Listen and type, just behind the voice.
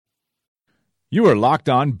You are Locked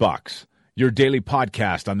On Bucks, your daily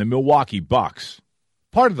podcast on the Milwaukee Bucks.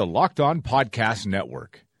 Part of the Locked On Podcast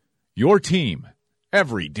Network. Your team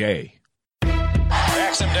every day.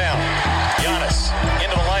 Backs him down. Giannis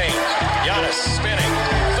into the lane. Giannis spinning.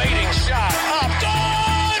 Fading shot. Up.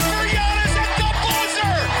 Good for Giannis at the buzzer.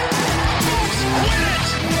 Bucks win it.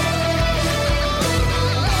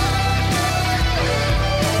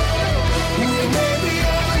 We may be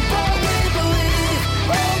young, but we believe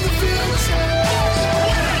on the future.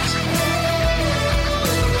 Bucks win it.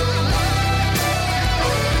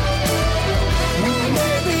 We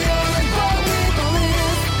may be young, but we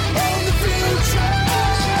believe on the future.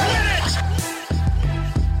 Bucks win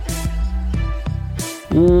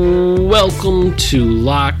it. Welcome to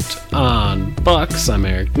Locked On Bucks. I'm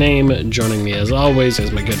Eric Name. Joining me as always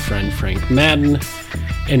is my good friend Frank Madden.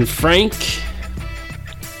 And Frank,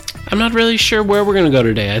 I'm not really sure where we're going to go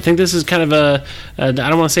today. I think this is kind of I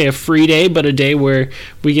don't want to say a free day, but a day where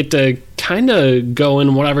we get to kind of go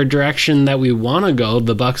in whatever direction that we want to go.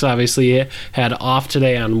 The Bucks obviously had off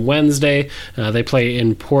today on Wednesday. They play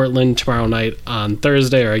in Portland tomorrow night on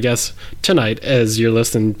Thursday, or I guess tonight, as you're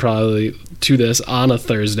listening probably to this on a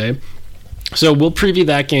Thursday. So we'll preview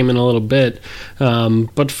that game in a little bit.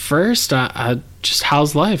 But first, just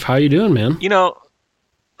how's life? How are you doing, man? You know,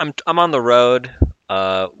 I'm on the road,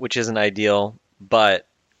 which isn't ideal, but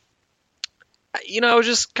I was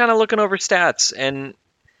just kind of looking over stats, and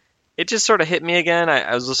it just sort of hit me again.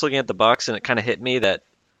 I was just looking at the Bucks, and it kind of hit me that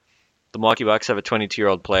the Milwaukee Bucks have a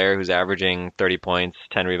 22-year-old player who's averaging 30 points,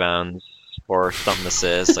 10 rebounds, 4-something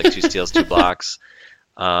assists, like 2 steals, 2 blocks.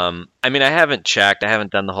 I haven't checked. I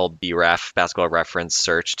haven't done the whole BREF, basketball reference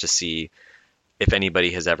search to see if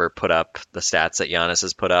anybody has ever put up the stats that Giannis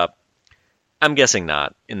has put up. I'm guessing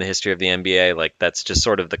not in the history of the NBA. Like, that's just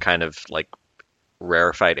sort of the kind of like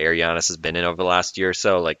rarefied air Giannis has been in over the last year or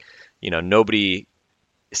so. Like, nobody,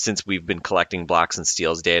 since we've been collecting blocks and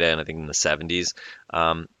steals data, and I think in the 70s,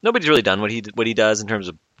 nobody's really done what he does in terms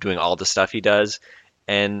of doing all the stuff he does.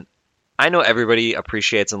 And I know everybody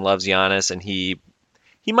appreciates and loves Giannis, and he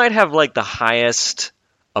might have like the highest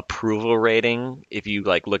approval rating if you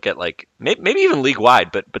like look at like maybe even league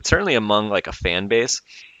wide, but certainly among like a fan base.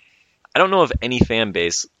 I don't know if any fan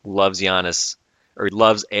base loves Giannis or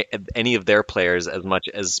loves any of their players as much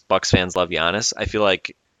as Bucks fans love Giannis. I feel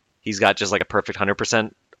like he's got just like a perfect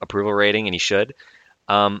 100% approval rating, and he should.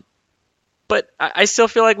 But I still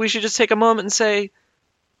feel like we should just take a moment and say,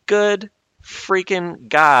 good freaking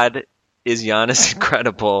God, is Giannis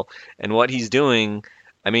incredible, and what he's doing.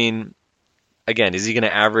 I mean, again, is he going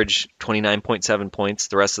to average 29.7 points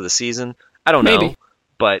the rest of the season? I don't know,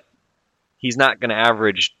 but he's not going to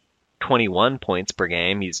average 21 points per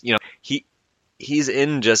game. He's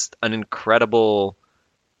in just an incredible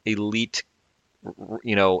elite,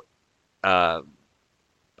 I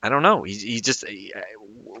don't know. He's just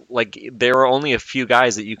like, there are only a few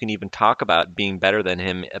guys that you can even talk about being better than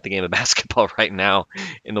him at the game of basketball right now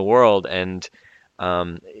in the world. And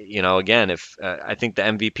again, if I think the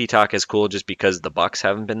MVP talk is cool just because the Bucks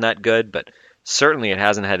haven't been that good, but certainly it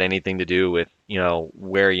hasn't had anything to do with,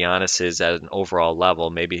 where Giannis is at an overall level.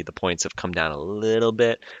 Maybe the points have come down a little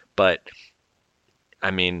bit, but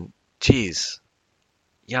I mean, geez,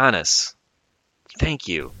 Giannis, thank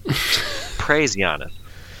you. Praise Giannis.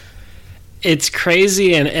 It's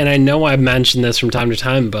crazy, and I know I've mentioned this from time to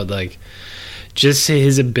time, but like just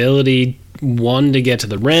his ability, one, to get to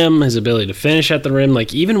the rim, his ability to finish at the rim,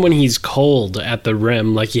 like even when he's cold at the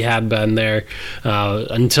rim, like he had been there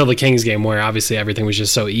until the Kings game, where obviously everything was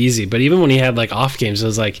just so easy. But even when he had like off games, I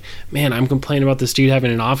was like, man, I'm complaining about this dude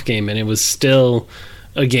having an off game, and it was still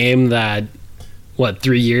a game that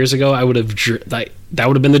 3 years ago I would have that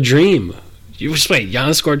would have been the dream.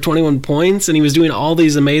 Giannis scored 21 points and he was doing all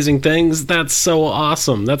these amazing things. That's so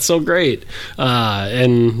awesome. That's so great.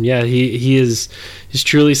 And yeah, he's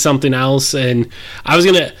truly something else. And I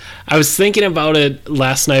was thinking about it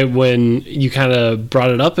last night when you kind of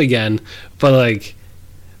brought it up again, but like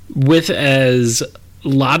with as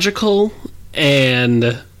logical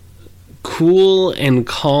and cool and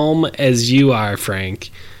calm as you are,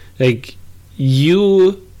 Frank, like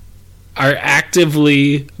you are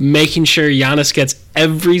actively making sure Giannis gets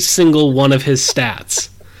every single one of his stats.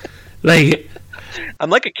 Like, I'm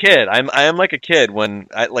like a kid. I am like a kid when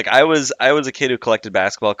I was a kid who collected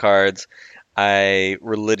basketball cards. I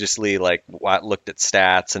religiously looked at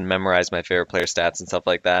stats and memorized my favorite player stats and stuff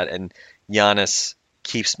like that. And Giannis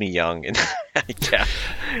keeps me young. And yeah,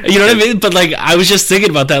 you know what I mean? But like, I was just thinking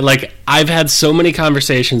about that. Like, I've had so many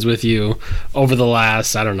conversations with you over the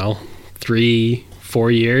last, I don't know, 3,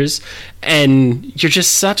 4 years, and you're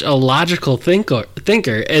just such a logical thinker.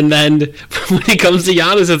 And then when it comes to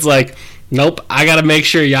Giannis, it's like, nope, I got to make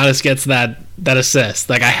sure Giannis gets that assist.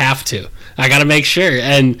 Like, I have to. I got to make sure.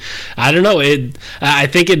 And I don't know. I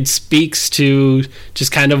think it speaks to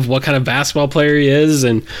just kind of what kind of basketball player he is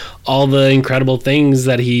and all the incredible things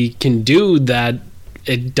that he can do, that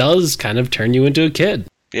it does kind of turn you into a kid.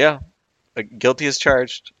 Yeah. Guilty as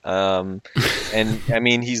charged. And I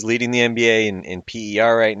mean, he's leading the NBA in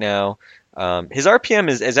PER right now. His RPM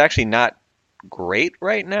is actually not great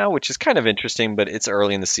right now, which is kind of interesting, but it's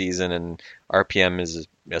early in the season, and RPM is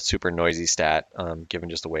a super noisy stat, given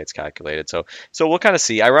just the way it's calculated. So we'll kind of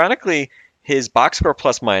see. Ironically, his box score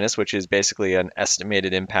plus minus, which is basically an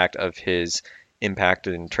estimated impact of his impact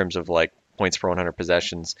in terms of like points per 100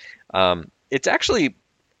 possessions, it's actually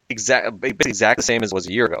basically exactly the same as it was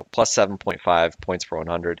a year ago, plus 7.5 points per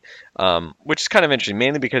 100, which is kind of interesting,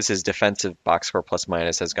 mainly because his defensive box score plus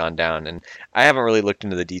minus has gone down. And I haven't really looked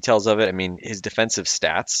into the details of it. I mean, his defensive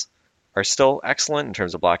stats are still excellent in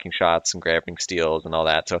terms of blocking shots and grabbing steals and all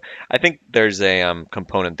that. So I think there's a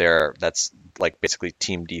component there that's like basically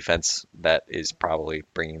team defense that is probably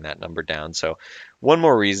bringing that number down. So one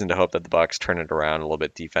more reason to hope that the Bucks turn it around a little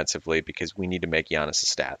bit defensively, because we need to make Giannis'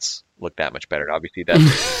 stats look that much better.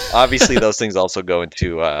 Obviously those things also go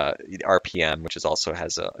into RPM, which is also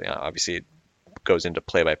has obviously it goes into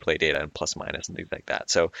play-by-play data and plus minus and things like that.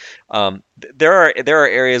 So there are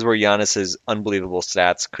areas where Giannis's unbelievable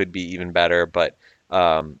stats could be even better. But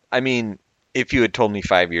I mean, if you had told me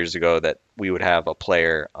 5 years ago that we would have a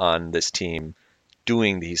player on this team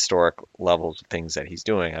doing the historic levels of things that he's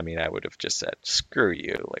doing, I mean, I would have just said, screw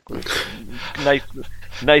you. Like,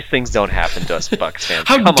 nice things don't happen to us Bucks fans.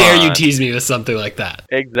 How dare you tease me with something like that?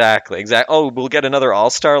 Exactly. Oh, we'll get another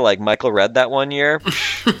all-star like Michael Redd that one year.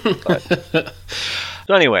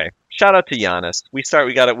 So anyway, shout out to Giannis. We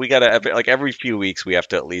gotta like every few weeks we have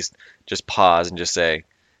to at least just pause and just say,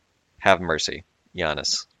 have mercy,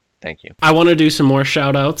 Giannis. Thank you. I want to do some more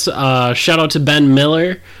shout-outs. Shout out to Ben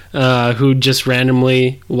Miller, who just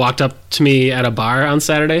randomly walked up to me at a bar on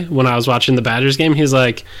Saturday when I was watching the Badgers game. He's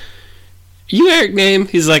like, you Eric Name?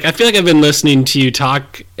 He's like, I feel like I've been listening to you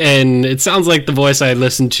talk, and it sounds like the voice I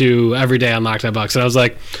listen to every day on Locked On Bucks. And I was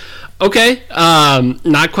like, okay,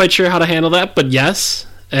 not quite sure how to handle that, but yes,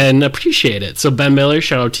 and appreciate it. So Ben Miller,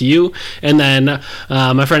 shout out to you. And then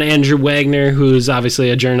my friend Andrew Wagner, who's obviously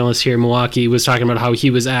a journalist here in Milwaukee, was talking about how he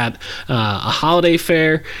was at a holiday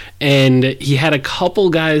fair, and he had a couple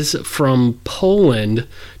guys from Poland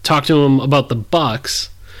talk to him about the Bucks,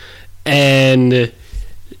 and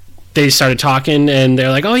they started talking, and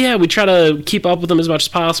they're like, oh yeah, we try to keep up with them as much as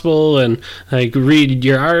possible, and like read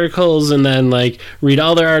your articles, and then like read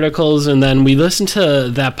all their articles, and then we listen to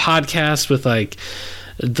that podcast with like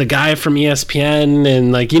the guy from ESPN,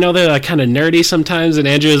 and like, you know, they're like kind of nerdy sometimes, and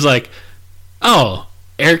Andrew is like, oh,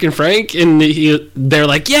 Eric and Frank, and they're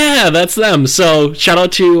like, yeah, that's them. So shout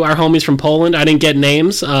out to our homies from Poland. I didn't get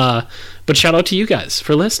names, but shout out to you guys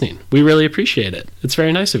for listening. We really appreciate it. It's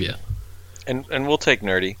very nice of you. And we'll take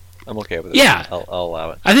nerdy. I'm okay with it. Yeah. I'll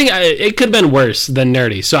allow it. I think it could have been worse than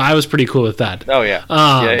nerdy, so I was pretty cool with that. Oh, yeah.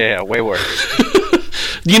 Yeah, way worse.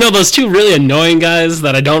 You know, those two really annoying guys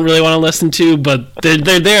that I don't really want to listen to, but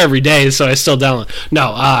they're there every day, so I still download.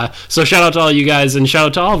 No, so shout out to all you guys, and shout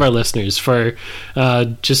out to all of our listeners for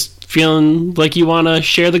just feeling like you want to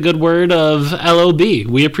share the good word of LOB.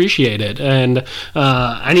 We appreciate it. And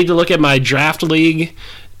I need to look at my draft league.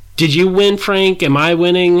 Did you win, Frank? Am I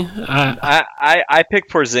winning? I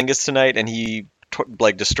picked Porzingis tonight, and he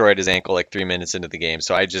destroyed his ankle like 3 minutes into the game.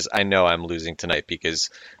 So I know I'm losing tonight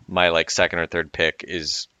because my like second or third pick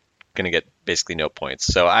is going to get basically no points.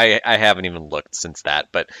 So I haven't even looked since that.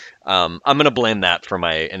 But I'm going to blame that for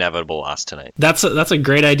my inevitable loss tonight. That's a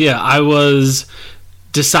great idea. I was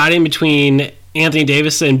deciding between Anthony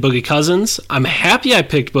Davis and Boogie Cousins. I'm happy I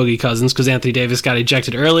picked Boogie Cousins because Anthony Davis got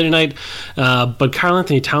ejected early tonight. But Karl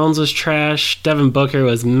Anthony Towns was trash. Devin Booker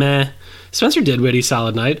was meh. Spencer Dinwiddie,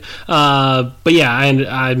 solid night. But yeah,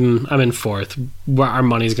 I'm in fourth, where our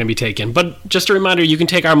money is going to be taken. But just a reminder, you can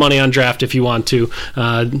take our money on draft if you want to.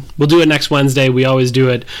 We'll do it next Wednesday. We always do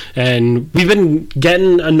it. And we've been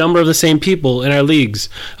getting a number of the same people in our leagues.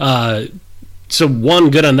 So one,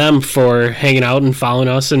 good on them for hanging out and following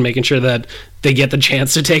us and making sure that they get the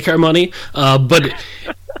chance to take our money. But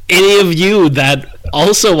any of you that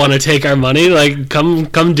also want to take our money, like come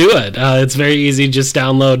do it. It's very easy. Just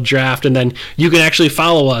download Draft, and then you can actually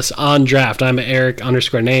follow us on Draft. I'm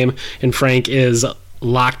Eric_name, and Frank is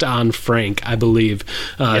Locked On Frank, I believe.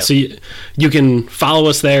 So you can follow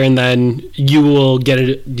us there, and then you will get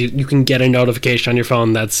it. You can get a notification on your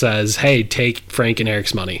phone that says, "Hey, take Frank and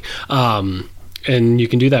Eric's money." And you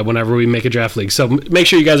can do that whenever we make a draft league. So make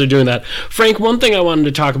sure you guys are doing that. Frank, one thing I wanted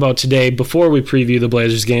to talk about today before we preview the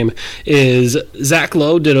Blazers game is Zach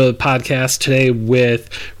Lowe did a podcast today with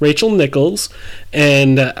Rachel Nichols,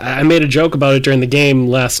 and I made a joke about it during the game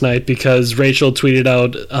last night because Rachel tweeted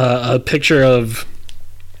out a picture of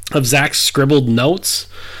Zach's scribbled notes,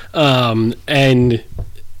 and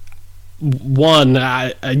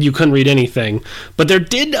you couldn't read anything, but there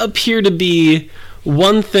did appear to be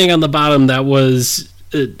one thing on the bottom that was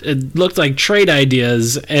it looked like trade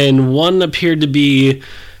ideas, and one appeared to be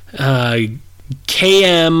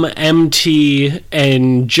KM, MT,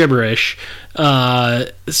 and gibberish.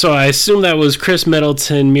 So I assume that was Chris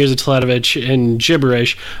Middleton, Mirza Teletovic, and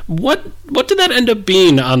gibberish. What did that end up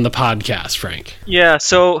being on the podcast, Frank? Yeah,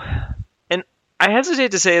 so, and I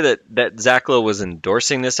hesitate to say that Zach Lowe was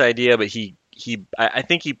endorsing this idea, but I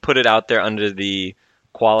think he put it out there under the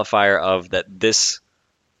qualifier of that this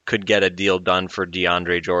could get a deal done for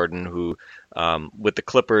DeAndre Jordan, who with the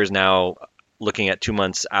Clippers now looking at 2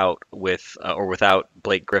 months out with or without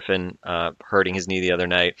Blake Griffin hurting his knee the other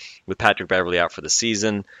night, with Patrick Beverley out for the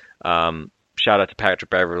season. Shout out to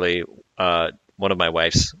Patrick Beverley, one of my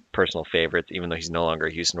wife's personal favorites, even though he's no longer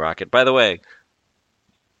a Houston Rocket. By the way,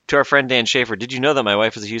 to our friend Dan Schaefer, did you know that my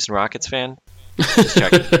wife is a Houston Rockets fan? Just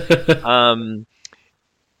checking.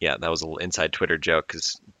 Yeah, that was a little inside Twitter joke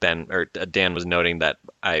because Dan was noting that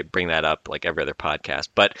I bring that up like every other podcast.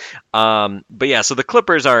 But yeah, so the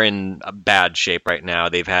Clippers are in a bad shape right now.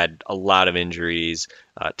 They've had a lot of injuries.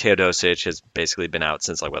 Teodosic has basically been out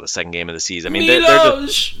since the second game of the season. I mean,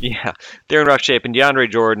 they're in rough shape, and DeAndre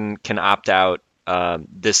Jordan can opt out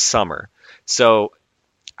this summer. So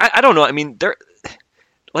I don't know. I mean,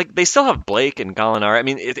 they still have Blake and Gallinari. I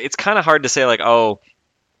mean, it's kind of hard to say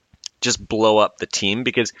just blow up the team,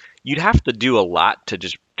 because you'd have to do a lot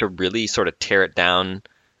to really sort of tear it down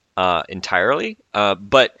entirely.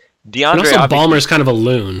 But DeAndre, and also Ballmer's kind of a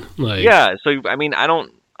loon. Yeah, so I mean, I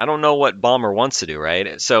don't know what Ballmer wants to do,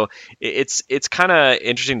 right? So it's kind of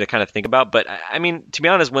interesting to kind of think about. But I mean, to be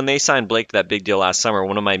honest, when they signed Blake to that big deal last summer,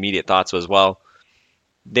 one of my immediate thoughts was, well,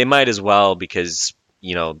 they might as well, because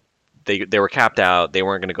they were capped out. They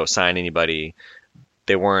weren't going to go sign anybody.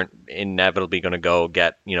 They weren't inevitably going to go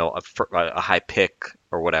get, a high pick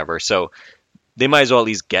or whatever. So they might as well at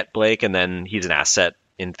least get Blake, and then he's an asset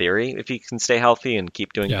in theory if he can stay healthy and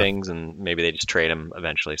keep doing things, and maybe they just trade him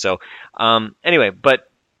eventually. So anyway, but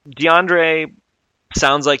DeAndre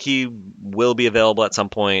sounds like he will be available at some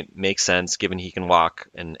point. Makes sense given he can walk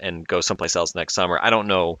and go someplace else next summer. I don't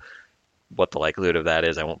know what the likelihood of that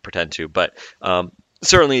is. I won't pretend to, but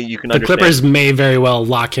certainly you can understand. The Clippers may very well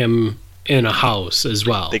lock him in a house as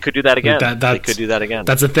well. They could do that again. They could do that again.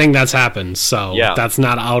 That's a thing that's happened, so that's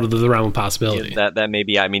not out of the realm of possibility. That may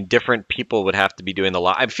be. I mean, different people would have to be doing the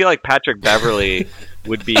law. I feel like Patrick Beverley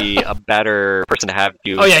would be a better person to have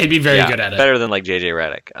you. Oh yeah, he'd be very good at it. Better than JJ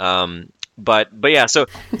Redick. But yeah, so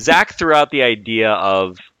Zach threw out the idea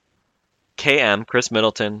of KM, Chris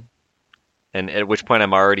Middleton, and at which point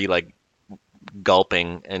I'm already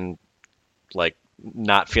gulping and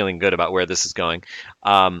not feeling good about where this is going.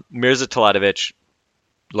 Mirza Teletovic,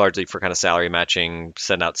 largely for kind of salary matching,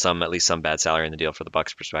 send out at least some bad salary in the deal for the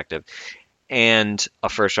Bucks perspective, and a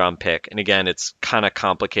first round pick. And again, it's kind of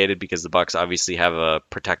complicated because the Bucks obviously have a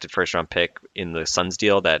protected first round pick in the Suns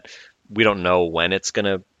deal that we don't know when it's going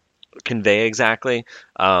to convey exactly.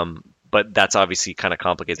 But that's obviously kind of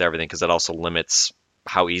complicates everything, because it also limits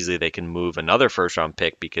how easily they can move another first round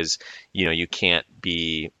pick, because you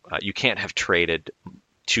can't have traded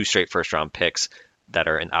 2 straight first round picks that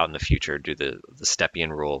are out in the future due to the Stepien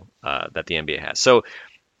rule that the NBA has. So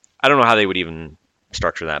I don't know how they would even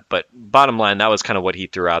structure that, but bottom line, that was kind of what he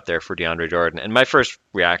threw out there for DeAndre Jordan, and my first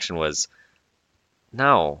reaction was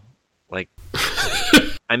no.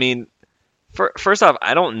 I mean, first off,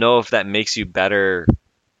 I don't know if that makes you better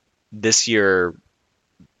this year,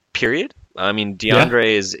 period. I mean,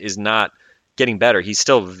 DeAndre is not getting better. He's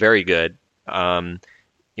still very good. The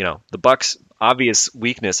Bucks' obvious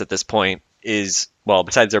weakness at this point is, well,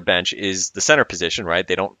 besides their bench, is the center position, right?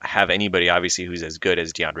 They don't have anybody, obviously, who's as good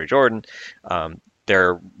as DeAndre Jordan.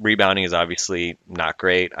 Their rebounding is obviously not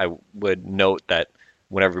great. I would note that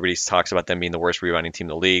when everybody talks about them being the worst rebounding team in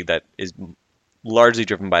the league, that is largely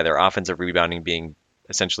driven by their offensive rebounding being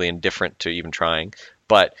essentially indifferent to even trying.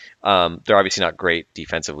 But they're obviously not great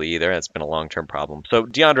defensively either. That's been a long-term problem. So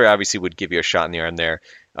DeAndre obviously would give you a shot in the arm there.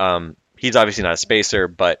 He's obviously not a spacer,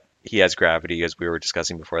 but he has gravity, as we were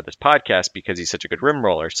discussing before this podcast, because he's such a good rim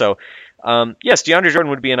roller. So, yes, DeAndre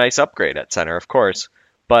Jordan would be a nice upgrade at center, of course.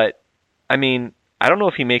 But, I mean, I don't know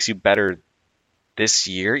if he makes you better this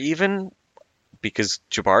year even, because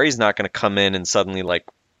Jabari's not going to come in and suddenly, like,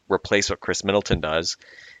 replace what Chris Middleton does.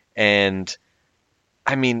 And,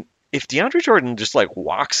 I mean, if DeAndre Jordan just, like,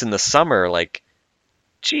 walks in the summer, like,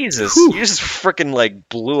 Jesus, you just freaking like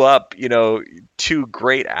blew up, two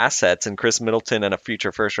great assets in Chris Middleton and a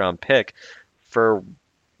future first round pick for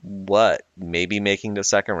what? Maybe making the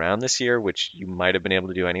second round this year, which you might have been able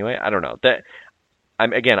to do anyway. I don't know.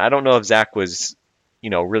 I don't know if Zach was,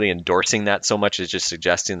 really endorsing that so much as just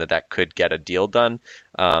suggesting that could get a deal done.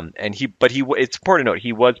 It's important to note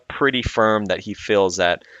he was pretty firm that he feels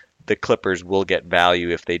that the Clippers will get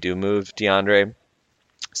value if they do move DeAndre.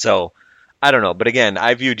 So I don't know, but again,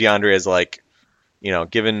 I view DeAndre as like,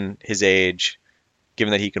 given his age,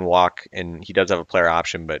 given that he can walk and he does have a player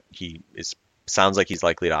option, but sounds like he's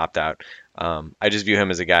likely to opt out. I just view him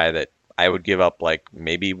as a guy that I would give up like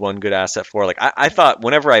maybe one good asset for. Like I thought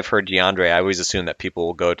whenever I've heard DeAndre, I always assume that people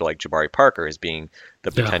will go to like Jabari Parker as being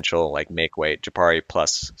the potential like make weight Jabari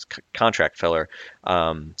plus contract filler.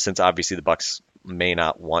 Since obviously the Bucks may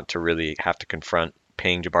not want to really have to confront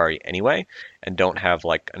paying Jabari anyway and don't have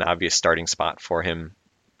like an obvious starting spot for him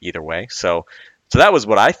either way. So that was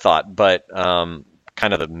what I thought, but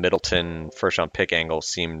kind of the Middleton first round pick angle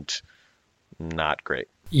seemed not great.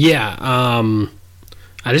 Yeah,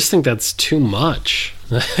 I just think that's too much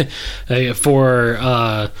for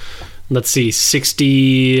let's see,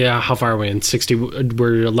 60, how far are we in? 60,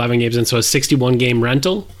 we're 11 games in, so a 61 game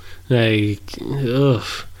rental. That's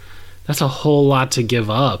a whole lot to give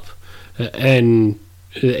up. And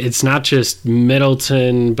it's not just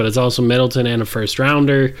Middleton, but it's also Middleton and a first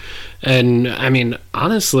rounder. And I mean,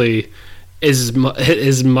 honestly, as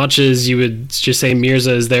much as you would just say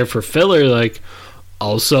Mirza is there for filler, like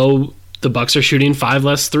also the Bucks are shooting 5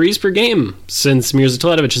 less threes per game since Mirza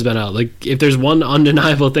Teletovic has been out. Like, if there's one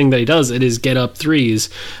undeniable thing that he does, it is get up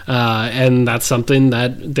threes, and that's something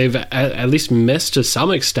that they've at least missed to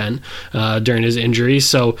some extent during his injury.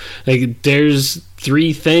 So, like, there's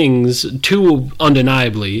 3 things, 2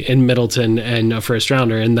 undeniably in Middleton and a first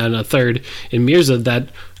rounder, and then a third in Mirza that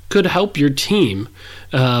could help your team,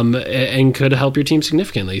 and could help your team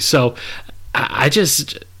significantly. So, I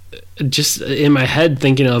just in my head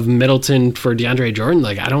thinking of Middleton for DeAndre Jordan,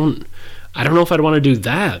 like I don't know if I'd want to do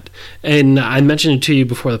that. And I mentioned it to you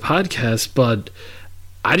before the podcast, but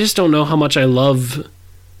I just don't know how much I love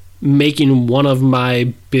making one of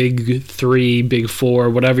my big 3, big 4,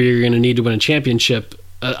 whatever you're going to need to win a championship,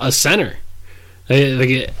 a center.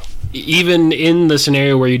 Like, even in the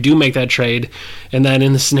scenario where you do make that trade, and then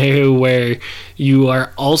in the scenario where you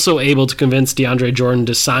are also able to convince DeAndre Jordan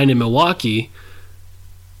to sign in Milwaukee,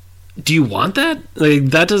 do you want that? Like,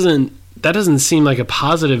 that doesn't seem like a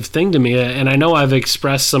positive thing to me. And I know I've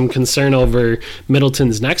expressed some concern over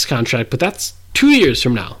Middleton's next contract, but that's 2 years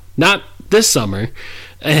from now, not this summer.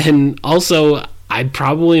 And also, I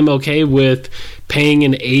probably am okay with paying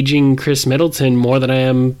an aging Chris Middleton more than I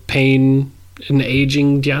am paying an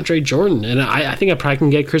aging DeAndre Jordan. And I think I probably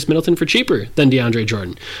can get Chris Middleton for cheaper than DeAndre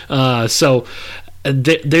Jordan. So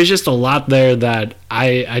there's just a lot there that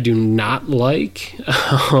I do not like.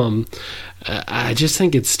 I just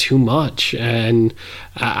think it's too much, and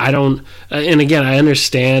I don't. And again, I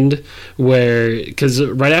understand because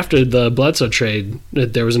right after the Bledsoe trade,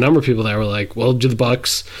 there was a number of people that were like, "Well, do the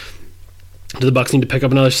Bucks need to pick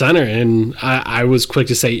up another center?" And I was quick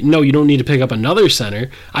to say, no, you don't need to pick up another center.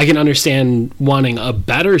 I can understand wanting a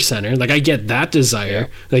better center. Like, I get that desire.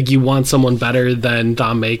 Yeah. Like, you want someone better than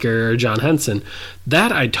Thon Maker or John Henson.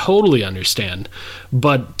 That I totally understand.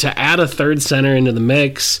 But to add a third center into the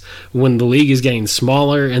mix when the league is getting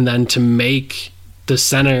smaller, and then to make the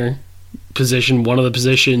center position one of the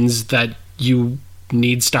positions that you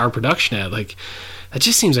need star production at, like, that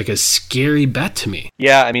just seems like a scary bet to me.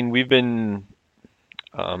 Yeah, I mean, we've been,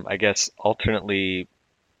 I guess, alternately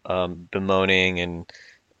bemoaning and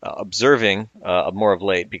observing more of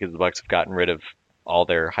late, because the Bucks have gotten rid of all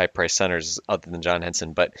their high-priced centers other than John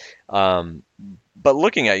Henson. But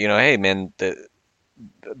looking at, hey, man,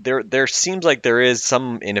 there seems like there is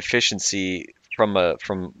some inefficiency from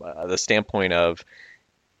the standpoint of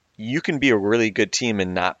you can be a really good team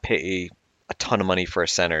and not pay a ton of money for a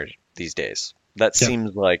center these days. That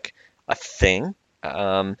seems like a thing.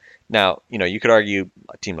 Now, you could argue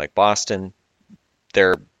a team like Boston,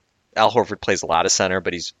 Al Horford plays a lot of center,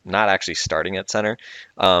 but he's not actually starting at center.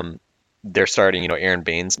 They're starting, Aaron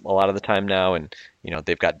Baines a lot of the time now, and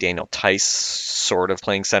they've got Daniel Tice sort of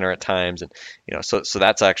playing center at times, and so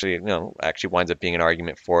that's actually actually winds up being an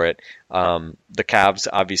argument for it. The Cavs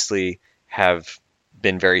obviously have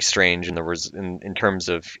been very strange in terms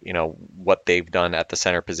of what they've done at the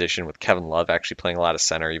center position, with Kevin Love actually playing a lot of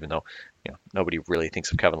center, even though nobody really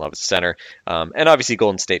thinks of Kevin Love as a center. And obviously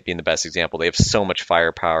Golden State being the best example. They have so much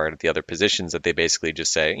firepower at the other positions that they basically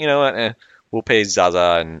just say, you know what, we'll pay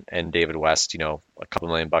Zaza and David West, a couple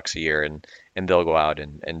 $1 million a year, and they'll go out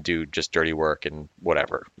and do just dirty work and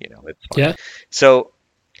whatever, it's fine. Yeah. So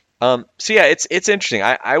yeah, it's interesting.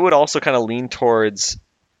 I would also kind of lean towards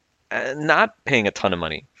not paying a ton of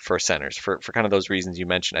money for centers for kind of those reasons you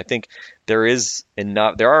mentioned. I think there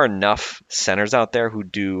are enough centers out there who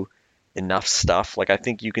do enough stuff. Like, I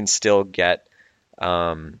think you can still get,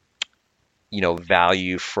 value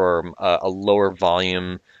from a lower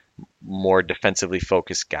volume, more defensively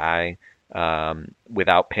focused guy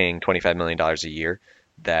without paying $25 million a year.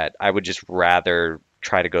 That I would just rather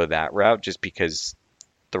try to go that route, just because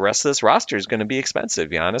the rest of this roster is going to be expensive.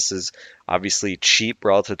 Giannis is obviously cheap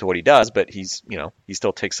relative to what he does, but he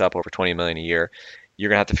still takes up over $20 million a year. You're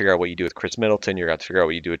going to have to figure out what you do with Chris Middleton. You're going to have to figure out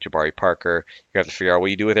what you do with Jabari Parker. You're going to have to figure out what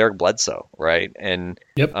you do with Eric Bledsoe, right? And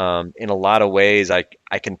Yep. In a lot of ways, I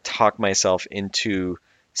can talk myself into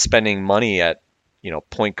spending money at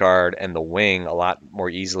point guard and the wing a lot more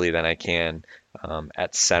easily than I can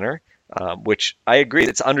at center, which I agree.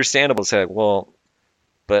 It's understandable to say, well,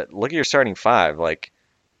 but look at your starting five. Like,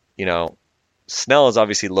 Snell is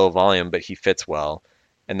obviously low volume, but he fits well.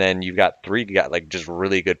 And then you've got three like just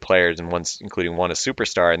really good players, and including one a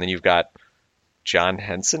superstar. And then you've got John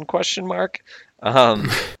Henson ?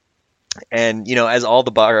 And as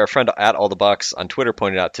our friend at All the Bucks on Twitter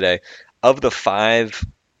pointed out today, of the 5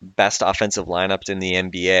 best offensive lineups in the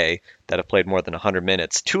NBA that have played more than 100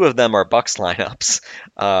 minutes, 2 of them are Bucks lineups,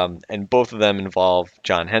 and both of them involve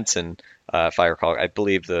John Henson. If I recall, I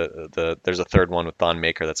believe there's a third one with Thon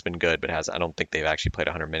Maker that's been good, but I don't think they've actually played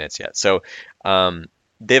 100 minutes yet. So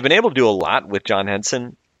they've been able to do a lot with John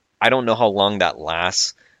Henson. I don't know how long that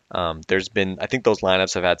lasts. I think those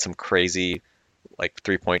lineups have had some crazy like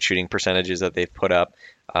 3-point shooting percentages that they've put up.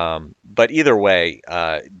 But either way,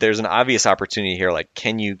 there's an obvious opportunity here. Like,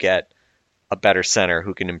 can you get a better center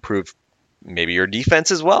who can improve maybe your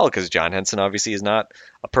defense as well? Because John Henson obviously is not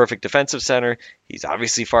a perfect defensive center. He's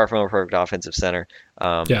obviously far from a perfect offensive center.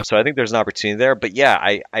 So I think there's an opportunity there. But yeah,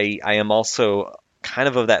 I am also kind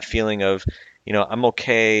of that feeling of, I'm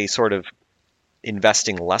okay sort of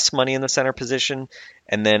investing less money in the center position.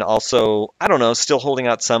 And then also, I don't know, still holding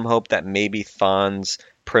out some hope that maybe Thon's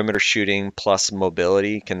perimeter shooting plus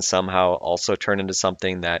mobility can somehow also turn into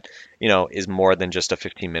something that, is more than just a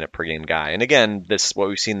 15-minute per game guy. And again, what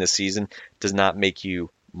we've seen this season does not make you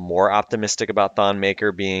more optimistic about Thon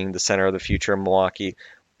Maker being the center of the future in Milwaukee,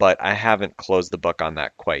 but I haven't closed the book on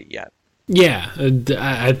that quite yet. Yeah,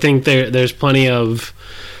 I think there's plenty of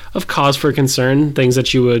cause for concern, things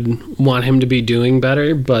that you would want him to be doing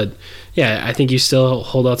better. But yeah, I think you still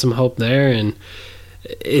hold out some hope there. And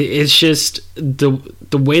it's just the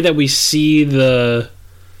way that we see the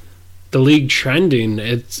league trending.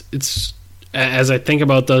 It's as I think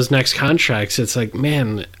about those next contracts, it's like,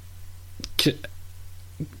 man,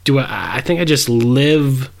 I think I just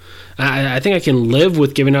live. I think I can live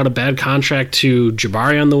with giving out a bad contract to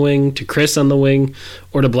Jabari on the wing, to Chris on the wing,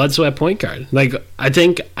 or to Bledsoe at point guard. Like, I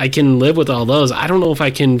think I can live with all those. I don't know if I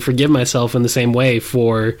can forgive myself in the same way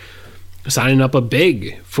for signing up a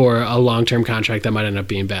big for a long-term contract that might end up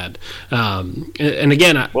being bad. And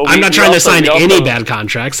again, I'm not trying to sign any bad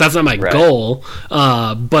contracts. That's not my goal.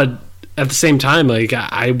 But at the same time, like,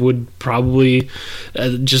 I would probably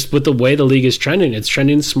just with the way the league is trending, it's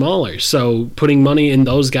trending smaller. So putting money in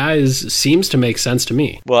those guys seems to make sense to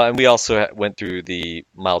me. Well, and we also went through the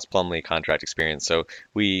Miles Plumlee contract experience, so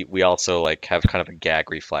we also like have kind of a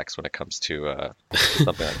gag reflex when it comes to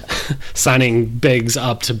something like that. Signing bigs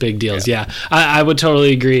up to big deals. Yeah, I would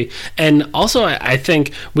totally agree. And also, I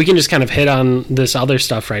think we can just kind of hit on this other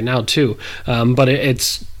stuff right now too. But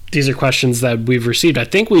these are questions that we've received. I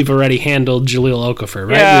think we've already handled Jahlil Okafor,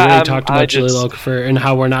 right? Yeah, we already talked about Jahlil Okafor and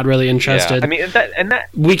how we're not really interested. Yeah, I mean, that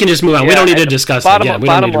we can just move on. We don't need to discuss it again. We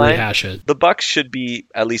don't need to rehash it. The Bucks should be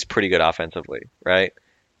at least pretty good offensively, right?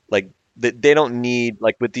 Like, they don't need,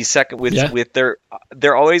 like, with these they're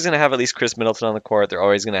always going to have at least Chris Middleton on the court. They're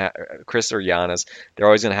always going to have Chris or Giannis. They're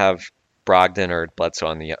always going to have Brogdon or Bledsoe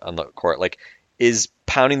on the court. Like, is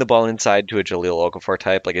pounding the ball inside to a Jahlil Okafor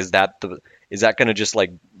type, like, is that going to just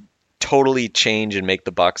like totally change and make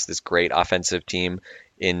the Bucks this great offensive team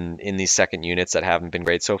in these second units that haven't been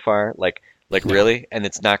great so far? Like Like, really? And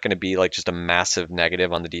it's not going to be like just a massive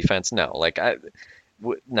negative on the defense? No. Like,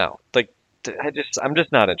 no. Like, I'm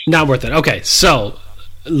just not interested. Not worth it. Okay, so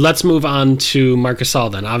let's move on to Marc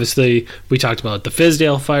Gasol then. Obviously, we talked about the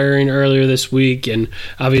Fizdale firing earlier this week, and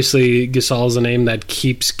obviously Gasol is a name that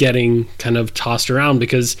keeps getting kind of tossed around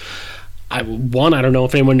because I don't know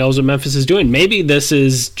if anyone knows what Memphis is doing. Maybe this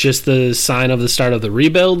is just the sign of the start of the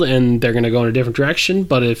rebuild and they're going to go in a different direction.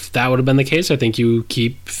 But if that would have been the case, I think you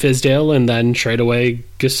keep Fizdale and then trade away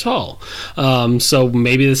Gasol. So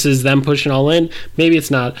maybe this is them pushing all in. Maybe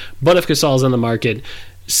it's not. But if Gasol's on the market,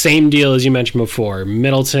 same deal as you mentioned before.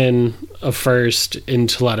 Middleton, a first, in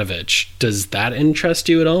Teletovic. Does that interest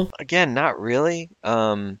you at all? Again, not really.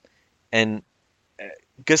 And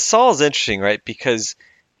Gasol is interesting, right? Because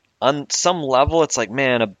on some level, it's like,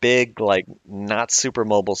 man, a big, like, not super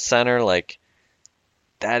mobile center, like,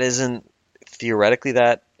 that isn't theoretically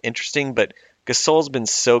that interesting. But Gasol's been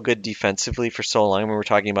so good defensively for so long. When we're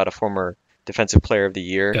talking about a former defensive player of the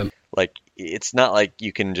year, Yep. like, it's not like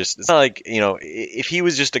you can just, it's not like, if he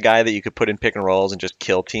was just a guy that you could put in pick and rolls and just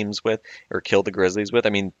kill teams with or kill the Grizzlies with,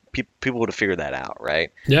 I mean, people would have figured that out,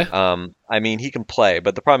 right? Yeah. I mean, he can play,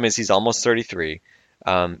 but the problem is he's almost 33.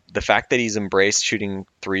 The fact that he's embraced shooting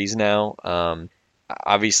threes now,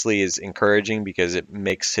 obviously is encouraging because it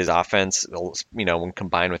makes his offense, when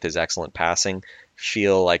combined with his excellent passing,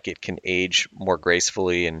 feel like it can age more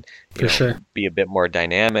gracefully and be a bit more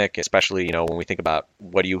dynamic, especially, when we think about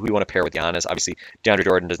who you want to pair with Giannis. Obviously, DeAndre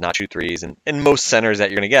Jordan does not shoot threes, and most centers that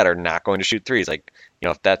you're going to get are not going to shoot threes. Like,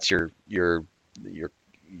 if that's your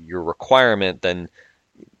requirement, then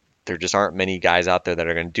there just aren't many guys out there that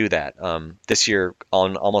are going to do that. This year,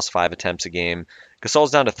 on almost 5 attempts a game,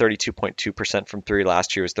 Gasol's down to 32.2% from three.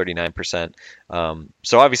 Last year was 39%.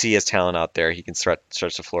 So obviously he has talent out there. He can stretch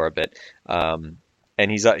the floor a bit. And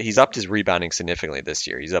he's upped his rebounding significantly this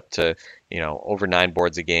year. He's up to over 9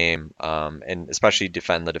 boards a game, and especially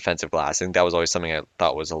defend the defensive glass. I think that was always something I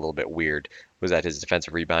thought was a little bit weird, was that his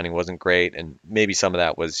defensive rebounding wasn't great, and maybe some of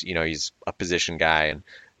that was he's a position guy and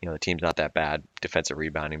the team's not that bad defensive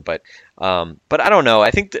rebounding, but I don't know. I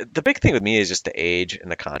think the big thing with me is just the age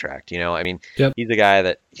and the contract. I mean, Yep. He's a guy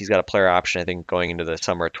that he's got a player option, I think, going into the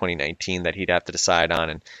summer of 2019 that he'd have to decide on,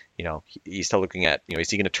 and he's still looking at is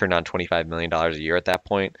he going to turn down $25 million a year at that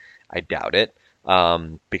point? I doubt it,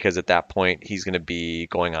 because at that point he's going to be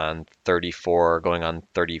going on 34, going on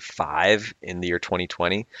 35 in the year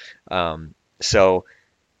 2020. So.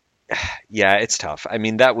 Yeah, it's tough. I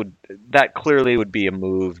mean, that clearly would be a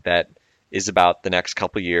move that is about the next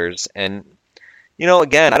couple years. And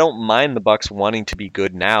again, I don't mind the Bucks wanting to be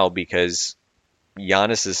good now because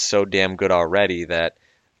Giannis is so damn good already that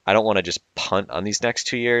I don't want to just punt on these next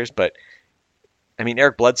 2 years. But I mean,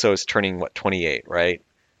 Eric Bledsoe is turning 28, right?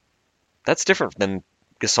 That's different than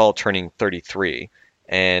Gasol turning 33.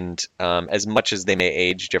 And as much as they may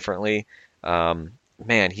age differently,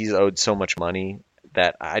 man, he's owed so much money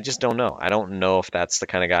that I just don't know. I don't know if that's the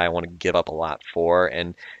kind of guy I want to give up a lot for.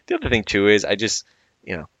 And the other thing too is they just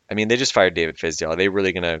fired David Fizdale. Are they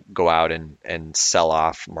really going to go out and sell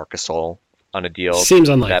off Marc Gasol on a deal Seems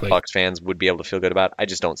unlikely. that Bucks fans would be able to feel good about? I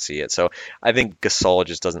just don't see it. So I think Gasol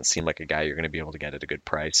just doesn't seem like a guy you're going to be able to get at a good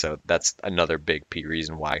price. So that's another big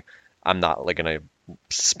reason why I'm not going to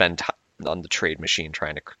spend time on the trade machine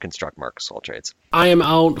trying to construct Marc Gasol trades. I am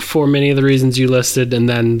out for many of the reasons you listed, and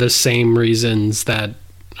then the same reasons that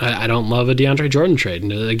I don't love a DeAndre Jordan trade.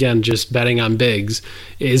 And again, just betting on bigs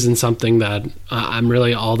isn't something that I'm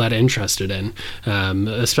really all that interested in,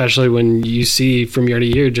 especially when you see from year to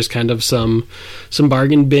year just kind of some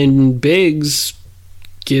bargain bin bigs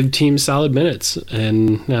give teams solid minutes.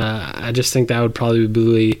 And I just think that would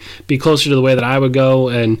probably be closer to the way that I would go.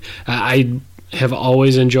 And I have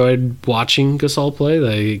always enjoyed watching Gasol play,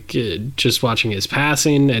 like just watching his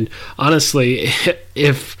passing. And honestly,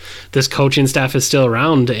 if this coaching staff is still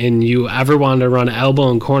around and you ever want to run an elbow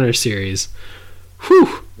and corner series,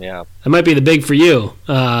 Yeah, that might be the big for you.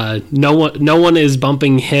 No one is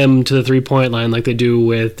bumping him to the 3-point line like they do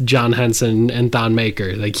with John Henson and Thon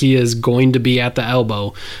Maker. Like, he is going to be at the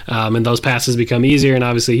elbow, and those passes become easier. And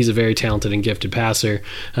obviously, he's a very talented and gifted passer.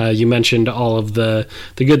 You mentioned all of the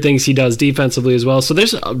good things he does defensively as well. So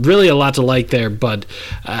there's really a lot to like there. But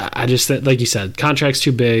I just, like you said, contract's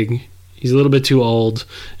too big. He's a little bit too old,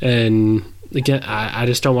 and again, I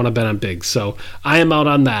just don't want to bet on bigs. So I am out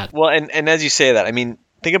on that. Well, and as you say that, I mean,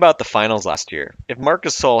 think about the finals last year. If Marc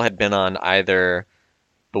Gasol had been on either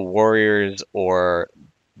the Warriors or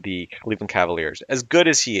the Cleveland Cavaliers, as good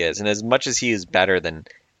as he is, and as much as he is better than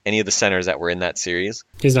any of the centers that were in that series.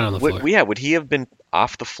 He's not on the floor. Would he have been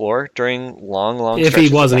off the floor during long if he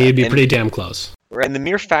stretches of wasn't, that? he'd be And- pretty damn close. And the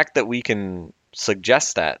mere fact that we can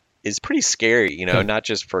suggest that is pretty scary, not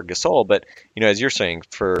just for Gasol, but, as you're saying,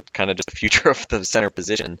 for kind of just the future of the center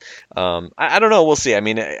position. I don't know. We'll see. I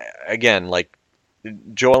mean, again, like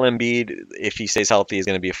Joel Embiid, if he stays healthy, is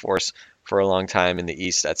going to be a force for a long time in the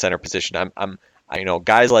East at center position.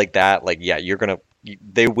 Guys like that, like, yeah,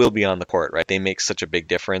 they will be on the court, right? They make such a big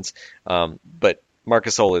difference. But Marc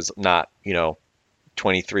Gasol is not,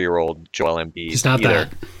 23-year-old Joel Embiid. He's not either.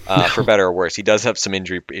 that. No. For better or worse. He does have some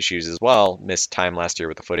injury issues as well. Missed time last year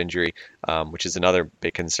with a foot injury, which is another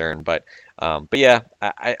big concern. But yeah,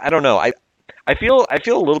 I don't know. I feel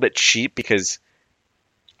a little bit cheap because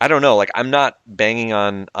I don't know. Like, I'm not banging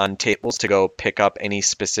on tables to go pick up any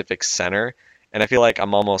specific center, and I feel like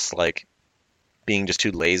I'm almost like being just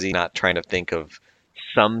too lazy, not trying to think of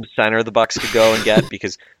some center the Bucks could go and get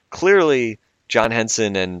because clearly John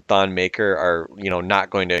Henson and Thon Maker are, not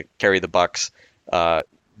going to carry the Bucks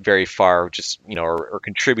very far, just, or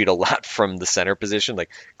contribute a lot from the center position. Like,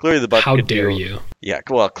 clearly the Bucks. How dare you? Yeah,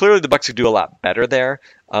 well, clearly the Bucks could do a lot better there.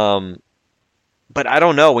 But I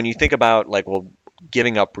don't know, when you think about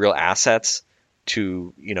giving up real assets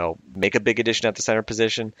to, make a big addition at the center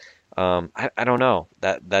position. I don't know.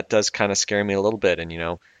 That does kind of scare me a little bit.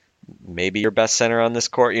 And, maybe your best center on this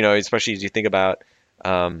court, especially as you think about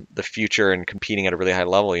the future and competing at a really high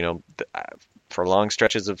level, for long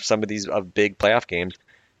stretches of some of these big playoff games,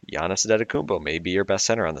 Giannis Antetokounmpo may be your best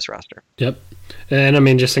center on this roster. Yep. And I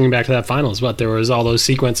mean, just thinking back to that finals, there was all those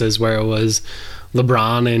sequences where it was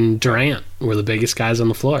LeBron and Durant were the biggest guys on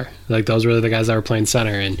the floor. Like, those were the guys that were playing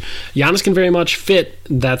center. And Giannis can very much fit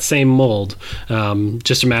that same mold.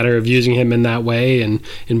 Just a matter of using him in that way and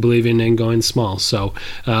believing in going small. So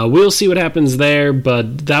we'll see what happens there.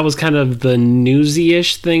 But that was kind of the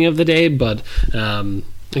newsy-ish thing of the day. But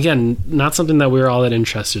again, not something that we were all that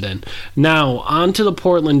interested in. Now, on to the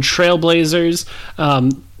Portland Trailblazers.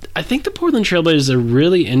 I think the Portland Trailblazers are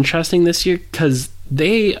really interesting this year because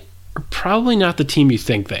they are probably not the team you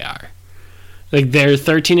think they are. Like, they're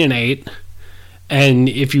 13-8, and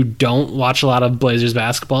if you don't watch a lot of Blazers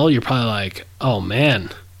basketball, you're probably like, oh man,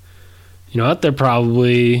 you know what? They're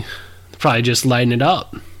probably just lighting it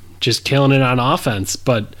up, just killing it on offense.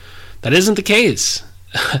 But that isn't the case.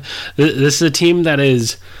 This is a team that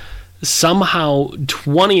is somehow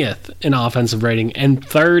 20th in offensive rating and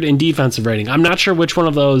 3rd in defensive rating. I'm not sure which one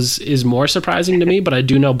of those is more surprising to me, but I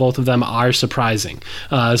do know both of them are surprising.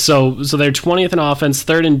 So they're 20th in offense,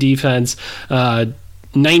 3rd in defense,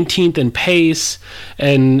 19th in pace,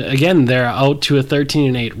 and again, they're out to a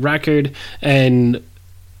 13-8 record, and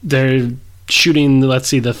they're shooting, let's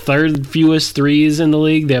see, the 3rd fewest threes in the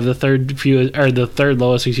league. They have the 3rd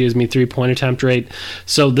lowest, 3-point attempt rate.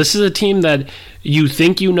 So this is a team that you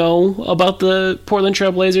think you know about the Portland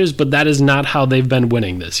Trail Blazers, but that is not how they've been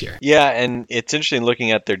winning this year. Yeah, and it's interesting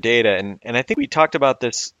looking at their data, and I think we talked about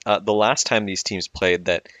this the last time these teams played,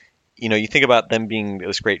 that you think about them being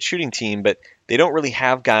this great shooting team, but they don't really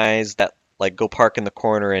have guys that go park in the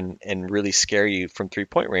corner and really scare you from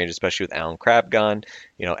 3-point range, especially with Allen Crabbe gone.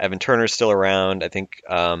 Evan Turner's still around. I think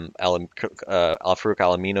Al-Farouq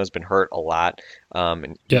Alamino has been hurt a lot,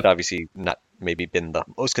 and he's obviously not maybe been the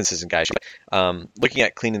most consistent guy. But looking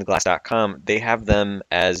at cleaningtheglass.com, they have them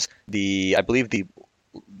as I believe the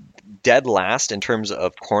dead last in terms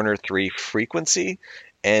of corner 3 frequency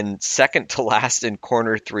and second to last in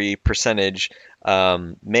corner 3 percentage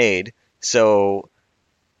made. So,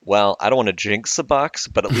 well, I don't want to jinx the Bucks,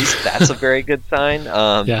 but at least that's a very good sign.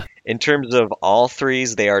 In terms of all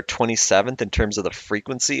threes, they are 27th in terms of the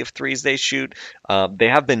frequency of threes they shoot. They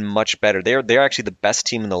have been much better. They're actually the best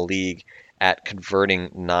team in the league at converting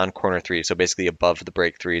non-corner threes, so basically above the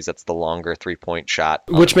break threes. That's the longer 3-point shot.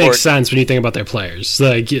 Which makes sense when you think about their players.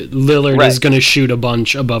 Like, Lillard is going to shoot a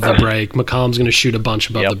bunch above the break. McCollum's going to shoot a bunch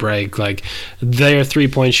above the break. Like, their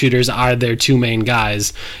 3-point shooters are their 2 main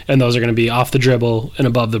guys, and those are going to be off the dribble and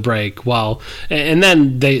above the break. And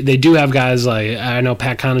then they do have guys like, I know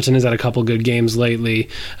Pat Connaughton has had a couple good games lately,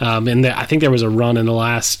 and I think there was a run in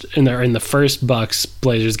the first Bucks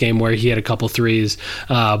Blazers game where he had a couple threes,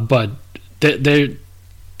 but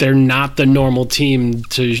they're not the normal team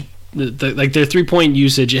to their 3-point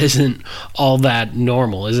usage isn't all that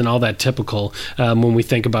normal, isn't all that typical when we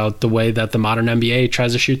think about the way that the modern NBA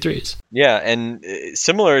tries to shoot threes. Yeah, and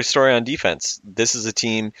similar story on defense. This is a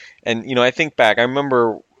team, and I think back, I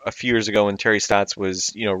remember a few years ago when Terry Stotts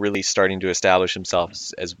was really starting to establish himself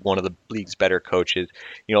as one of the league's better coaches.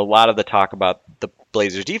 A lot of the talk about the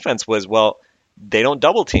Blazers defense was, well, they don't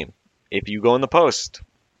double team. If you go in the post,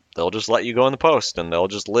 they'll just let you go in the post, and they'll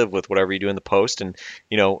just live with whatever you do in the post. And,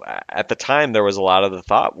 at the time, there was a lot of the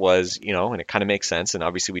thought was, and it kind of makes sense. And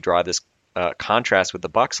obviously we draw this contrast with the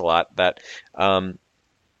Bucks a lot, that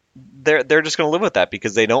they're just going to live with that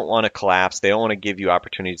because they don't want to collapse. They don't want to give you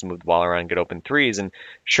opportunities to move the ball around and get open threes. And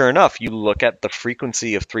sure enough, you look at the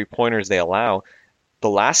frequency of 3-pointers they allow. The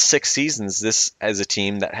last 6 seasons, this as a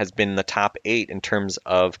team that has been in the top 8 in terms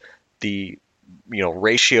of the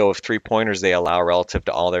ratio of 3-pointers they allow relative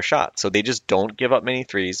to all their shots. So they just don't give up many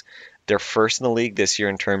threes. They're first in the league this year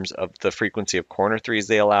in terms of the frequency of corner threes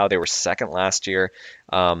they allow. They were second last year.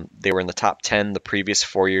 They were in the top 10 the previous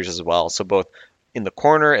 4 years as well. So both in the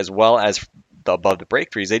corner as well as the above the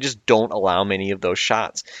break threes, they just don't allow many of those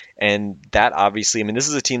shots. And that obviously, this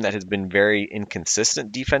is a team that has been very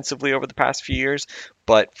inconsistent defensively over the past few years,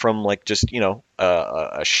 but from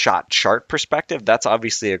a shot chart perspective, that's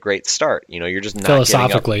obviously a great start. You're just not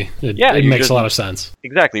philosophically, it makes a lot of sense.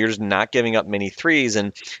 Exactly. You're just not giving up many threes.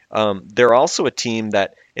 And they're also a team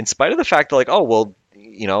that, in spite of the fact that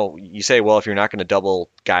you say, well, if you're not going to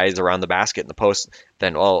double guys around the basket in the post,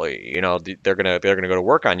 then, they're going to go to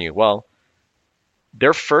work on you. Well,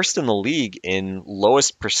 they're first in the league in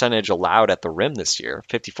lowest percentage allowed at the rim this year,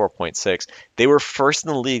 54.6. They were first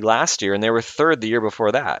in the league last year, and they were third the year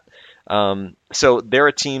before that. So they're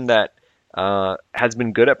a team that has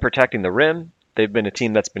been good at protecting the rim. They've been a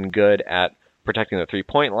team that's been good at protecting the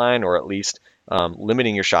 3-point line, or at least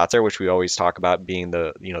limiting your shots there, which we always talk about being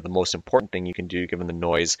the most important thing you can do given the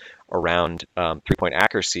noise around 3-point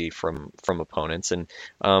accuracy from opponents. And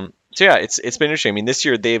so yeah, it's been interesting. This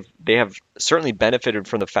year they have certainly benefited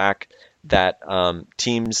from the fact that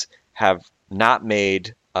teams have not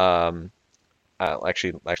made sorry, I was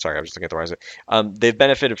just looking at the right. They've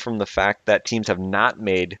benefited from the fact that teams have not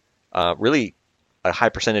made really a high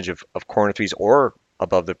percentage of corner threes or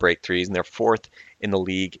above the break threes, and they're fourth in the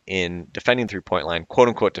league in defending the 3-point line, quote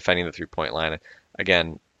unquote defending the 3-point line.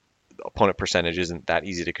 Again, opponent percentage isn't that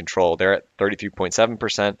easy to control. They're at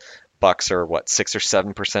 33.7%. Bucks are 6 or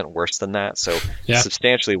 7% worse than that, so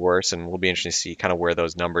substantially worse. And we'll be interested to see kind of where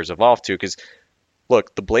those numbers evolve to. Because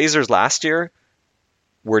look, the Blazers last year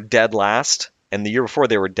were dead last, and the year before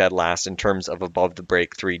they were dead last in terms of above the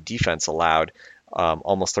break 3 defense allowed.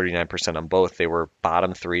 Almost 39% on both. They were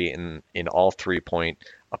bottom 3 in all 3-point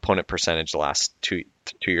opponent percentage the last two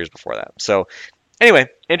years before that. So anyway,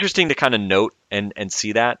 interesting to kind of note and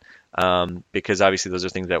see that. Because obviously those are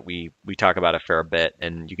things that we talk about a fair bit,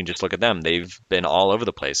 and you can just look at them. They've been all over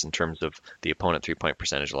the place in terms of the opponent 3-point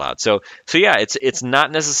percentage allowed. So yeah, it's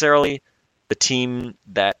not necessarily the team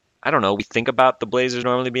that, I don't know, we think about the Blazers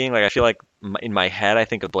normally being. I feel like in my head, I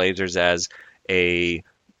think of Blazers as a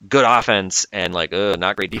good offense and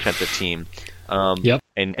not great defensive team. Yep.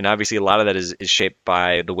 And obviously a lot of that is shaped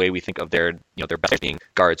by the way we think of their best being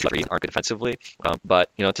guards who aren't good defensively. But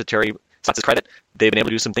to Terry Stotts' credit, they've been able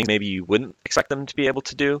to do some things maybe you wouldn't expect them to be able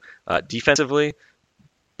to do defensively,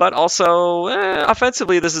 but also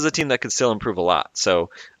offensively, this is a team that could still improve a lot. So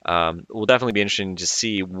we'll definitely be interested to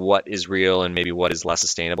see what is real and maybe what is less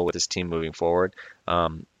sustainable with this team moving forward.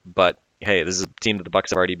 But hey, this is a team that the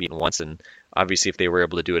Bucks have already beaten once, and obviously if they were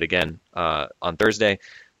able to do it again on Thursday,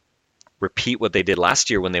 repeat what they did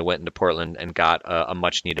last year when they went into Portland and got a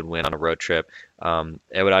much-needed win on a road trip,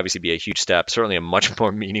 it would obviously be a huge step, certainly a much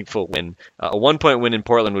more meaningful win. A 1-point win in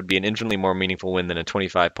Portland would be an infinitely more meaningful win than a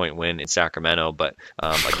 25-point win in Sacramento. But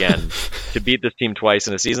again, to beat this team twice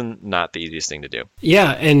in a season, not the easiest thing to do.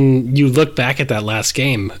 Yeah, and you look back at that last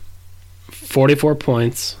game, 44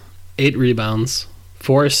 points, 8 rebounds,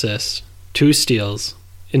 4 assists, 2 steals,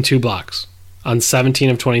 and 2 blocks on 17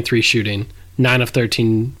 of 23 shooting, 9 of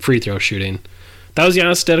 13 free throw shooting. That was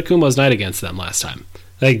Giannis Antetokounmpo's night against them last time.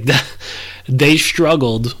 They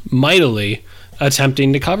struggled mightily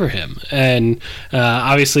attempting to cover him. And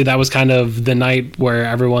obviously that was kind of the night where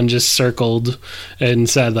everyone just circled and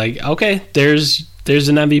said, okay, there's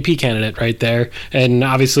an MVP candidate right there. And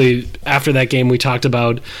obviously after that game, we talked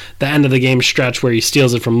about the end of the game stretch where he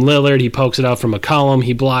steals it from Lillard. He pokes it out from McCollum.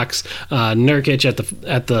 He blocks Nurkic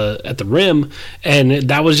at the rim. And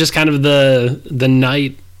that was just kind of the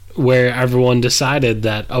night where everyone decided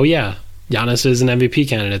that, oh yeah, Giannis is an MVP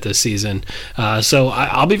candidate this season. So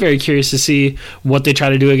I'll be very curious to see what they try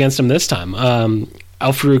to do against him this time.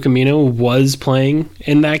 Al-Farouq Aminu was playing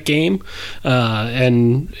in that game,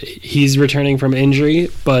 and he's returning from injury,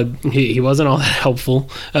 but he wasn't all that helpful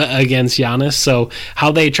against Giannis. So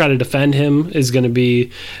how they try to defend him is going to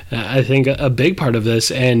be, I think, a big part of this.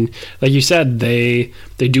 And like you said, they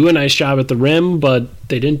do a nice job at the rim, but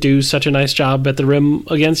they didn't do such a nice job at the rim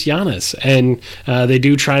against Giannis, and they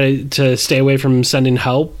do try to stay away from sending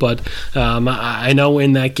help. But I know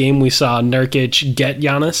in that game we saw Nurkic get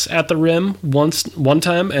Giannis at the rim one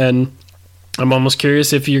time, and I'm almost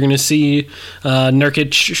curious if you're going to see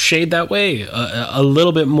Nurkic shade that way a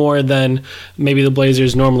little bit more than maybe the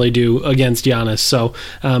Blazers normally do against Giannis. So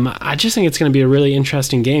I just think it's going to be a really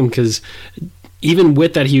interesting game, because even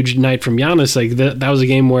with that huge night from Giannis, like that was a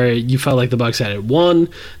game where you felt like the Bucks had it won,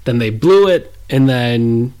 then they blew it, and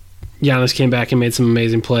then Giannis came back and made some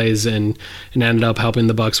amazing plays and ended up helping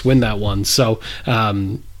the Bucks win that one. So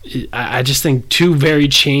I just think two very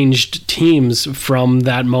changed teams from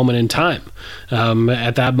that moment in time.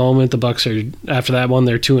 At that moment, the Bucks are, after that one,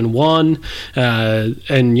 they're 2-1,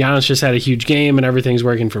 and Giannis just had a huge game, and everything's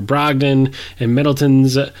working for Brogdon, and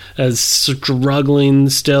Middleton's struggling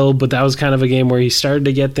still, but that was kind of a game where he started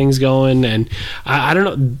to get things going, and I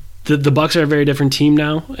don't know. The Bucks are a very different team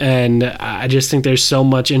now, and I just think there's so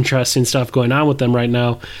much interesting stuff going on with them right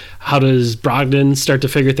now. How does Brogdon start to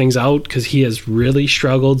figure things out? Because he has really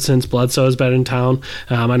struggled since Bledsoe has been in town.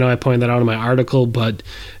 I know I pointed that out in my article, but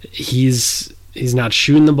he's not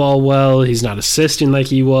shooting the ball well. He's not assisting like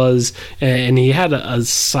he was, and he had a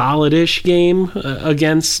solid-ish game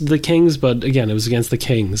against the Kings, but again, it was against the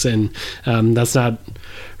Kings, and that's not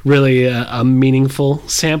really a meaningful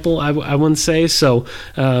sample, I wouldn't say. So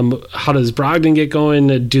how does Brogdon get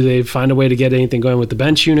going? Do they find a way to get anything going with the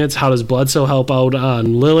bench units? How does Bledsoe help out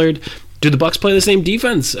on Lillard? Do the Bucks play the same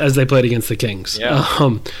defense as they played against the Kings?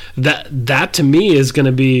 Yeah. That to me is going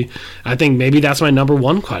to be, I think maybe that's my number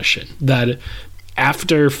one question. That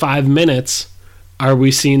after 5 minutes, are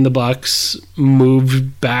we seeing the Bucks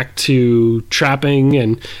move back to trapping?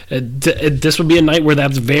 And this would be a night where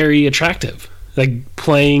that's very attractive. Like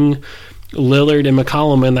playing Lillard and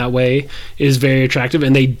McCollum in that way is very attractive,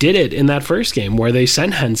 and they did it in that first game where they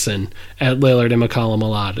sent Henson at Lillard and McCollum a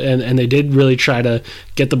lot, and they did really try to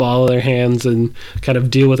get the ball in their hands and kind of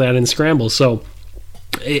deal with that in scrambles. So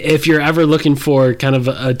if you're ever looking for kind of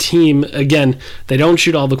a team, again, they don't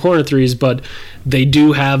shoot all the corner threes, but they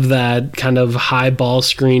do have that kind of high ball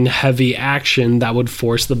screen heavy action that would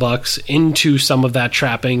force the Bucks into some of that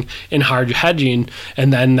trapping and hard hedging,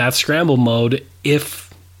 and then that scramble mode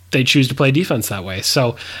if they choose to play defense that way.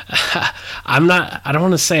 So I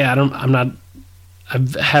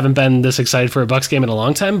haven't been this excited for a Bucks game in a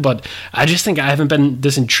long time, but I just think I haven't been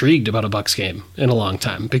this intrigued about a Bucks game in a long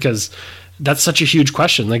time, because that's such a huge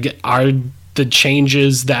question. Like, are the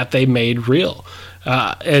changes that they made real?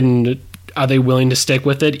 And are they willing to stick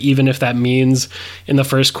with it, even if that means in the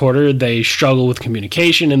first quarter they struggle with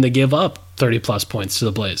communication and they give up 30-plus points to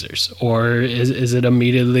the Blazers? Or is it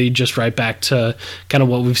immediately just right back to kind of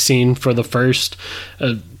what we've seen for the first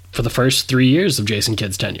 3 years of Jason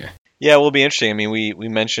Kidd's tenure? Yeah, it will be interesting. I mean, we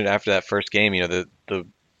mentioned after that first game, the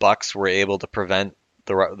Bucks were able to prevent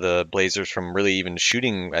the Blazers from really even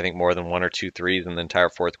shooting, I think, more than 1 or 2 threes in the entire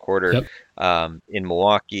fourth quarter. Yep. In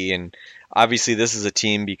Milwaukee. And obviously this is a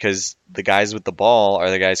team, because the guys with the ball are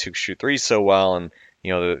the guys who shoot threes so well, and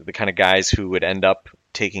the kind of guys who would end up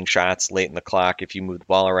taking shots late in the clock if you move the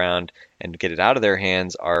ball around and get it out of their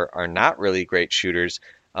hands are not really great shooters.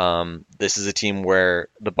 This is a team where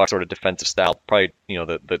the Bucks sort of defensive style, probably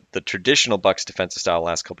the traditional Bucks defensive style the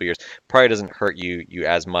last couple of years probably doesn't hurt you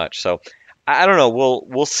as much. So I don't know.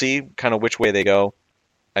 We'll see kind of which way they go.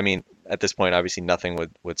 I mean, at this point, obviously nothing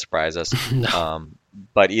would surprise us. No.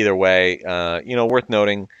 But either way, worth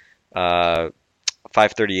noting,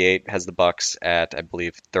 538 has the Bucks at, I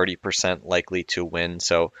believe, 30% likely to win.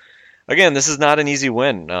 So again, this is not an easy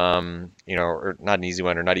win, or not an easy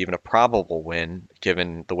win, or not even a probable win,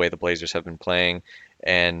 given the way the Blazers have been playing.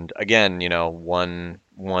 And again, one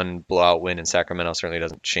blowout win in Sacramento certainly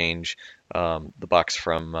doesn't change the Bucks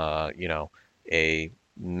from a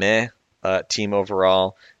meh team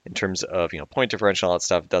overall in terms of point differential, all that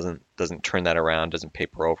stuff. Doesn't turn that around, doesn't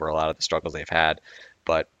paper over a lot of the struggles they've had.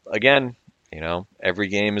 But again, every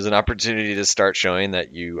game is an opportunity to start showing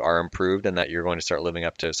that you are improved and that you're going to start living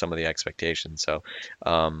up to some of the expectations. So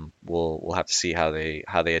we'll have to see how they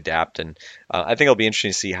adapt, and I think it'll be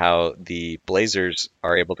interesting to see how the Blazers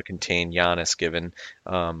are able to contain Giannis, given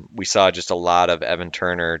we saw just a lot of Evan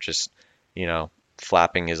Turner just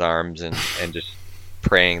flapping his arms and just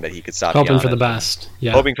praying that he could stop hoping Giannis. For the best.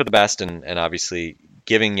 Yeah. Hoping for the best, and obviously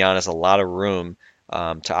giving Giannis a lot of room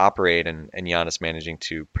to operate, and Giannis managing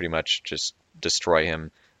to pretty much just destroy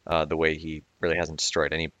him the way he really hasn't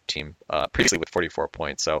destroyed any team previously with 44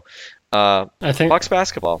 points. So I think Bucks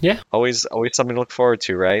basketball, always something to look forward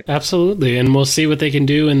to, right? Absolutely, and we'll see what they can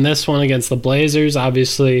do in this one against the Blazers.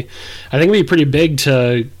 Obviously, I think it'd be pretty big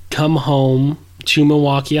to come home to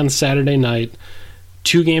Milwaukee on Saturday night.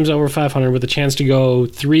 2 games over 500 with a chance to go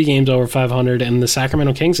 3 games over 500, and the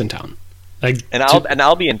Sacramento Kings in town.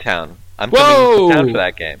 I'll be in town. I'm Whoa! coming to town for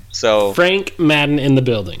that game. So Frank Madden in the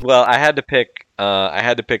building. Well, I had to pick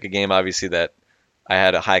a game, obviously, that I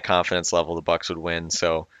had a high confidence level the Bucks would win.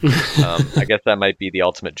 So I guess that might be the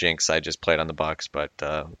ultimate jinx. I just played on the Bucks, but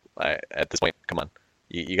at this point, come on.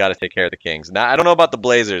 You got to take care of the Kings. Now, I don't know about the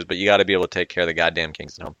Blazers, but you got to be able to take care of the goddamn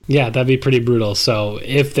Kings at home. Yeah, that'd be pretty brutal. So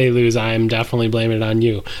if they lose, I'm definitely blaming it on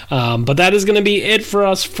you. But that is going to be it for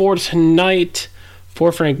us for tonight.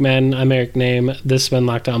 For Frank Madden, I'm Eric Name. This has been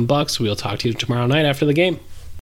Locked On Bucks. We'll talk to you tomorrow night after the game.